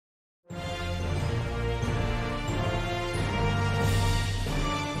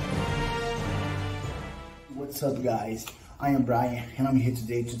What's up, guys? I am Brian and I'm here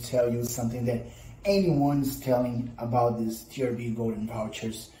today to tell you something that anyone is telling about these Trb golden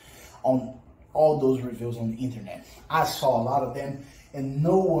vouchers on all those reviews on the internet. I saw a lot of them and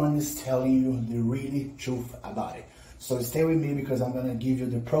no one is telling you the really truth about it. So stay with me because I'm gonna give you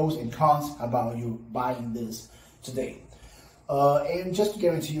the pros and cons about you buying this today. And just to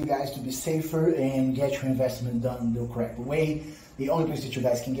guarantee you guys to be safer and get your investment done the correct way, the only place that you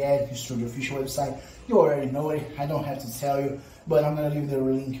guys can get is through the official website. You already know it, I don't have to tell you, but I'm gonna leave the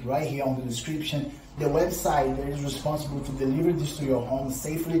link right here on the description. The website that is responsible to deliver this to your home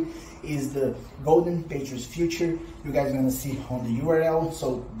safely is the Golden Patriots Future. You guys are gonna see on the URL,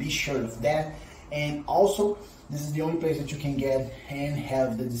 so be sure of that. And also, this is the only place that you can get and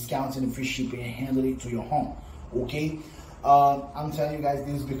have the discounts and the free shipping and handle it to your home, okay? I'm telling you guys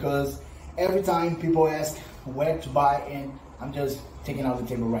this because every time people ask where to buy, and I'm just taking out the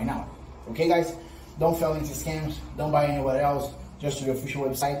table right now. Okay, guys, don't fall into scams, don't buy anywhere else, just to the official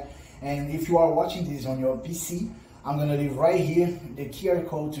website. And if you are watching this on your PC, I'm gonna leave right here the QR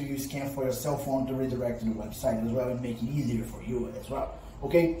code to you scan for your cell phone to redirect to the website as well and make it easier for you as well.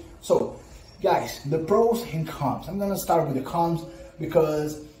 Okay, so guys, the pros and cons. I'm gonna start with the cons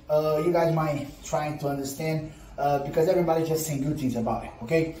because you guys might try to understand because everybody just saying good things about it,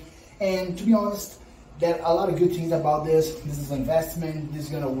 okay? And to be honest, there are a lot of good things about this. This is an investment. This is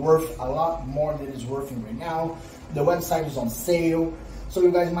gonna worth a lot more than it's worth right now. The website is on sale. So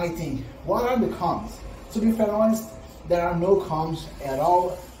you guys might think, what are the cons? To be fair honest, there are no cons at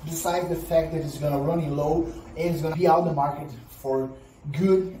all, besides the fact that it's gonna run in low and it's gonna be out of the market for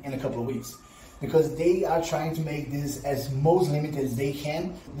good in a couple of weeks. Because they are trying to make this as most limited as they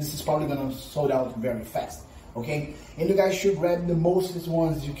can. This is probably gonna sold out very fast. Okay, and you guys should grab the most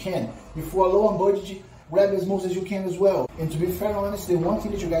ones you can. If you are low on budget, grab as most as you can as well. And to be fair honest, the one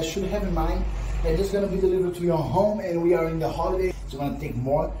thing that you guys should have in mind that this is gonna be delivered to your home, and we are in the holiday, it's gonna take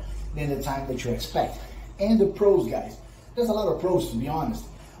more than the time that you expect. And the pros, guys, there's a lot of pros to be honest.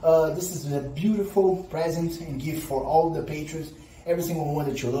 This is a beautiful present and gift for all the patrons. Every single one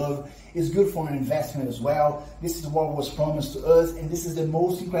that you love. Is good for an investment as well. This is what was promised to us, and this is the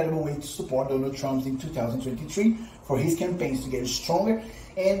most incredible way to support Donald Trump in 2023 for his campaigns to get stronger,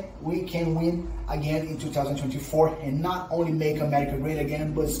 and we can win again in 2024 and not only make America great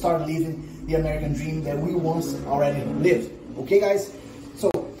again, but start living the American dream that we once already lived. Okay, guys?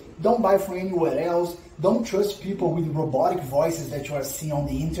 So don't buy from anywhere else. Don't trust people with robotic voices that you are seeing on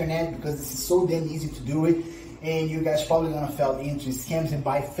the internet because this is so damn easy to do it. And you guys probably gonna fall into scams and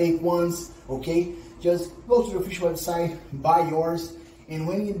buy fake ones, okay? Just go to the official website, buy yours, and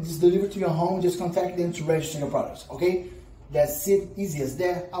when it is delivered to your home, just contact them to register your products, okay? That's it, easy as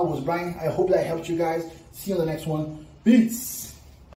that. I was Brian, I hope that helped you guys. See you on the next one, peace!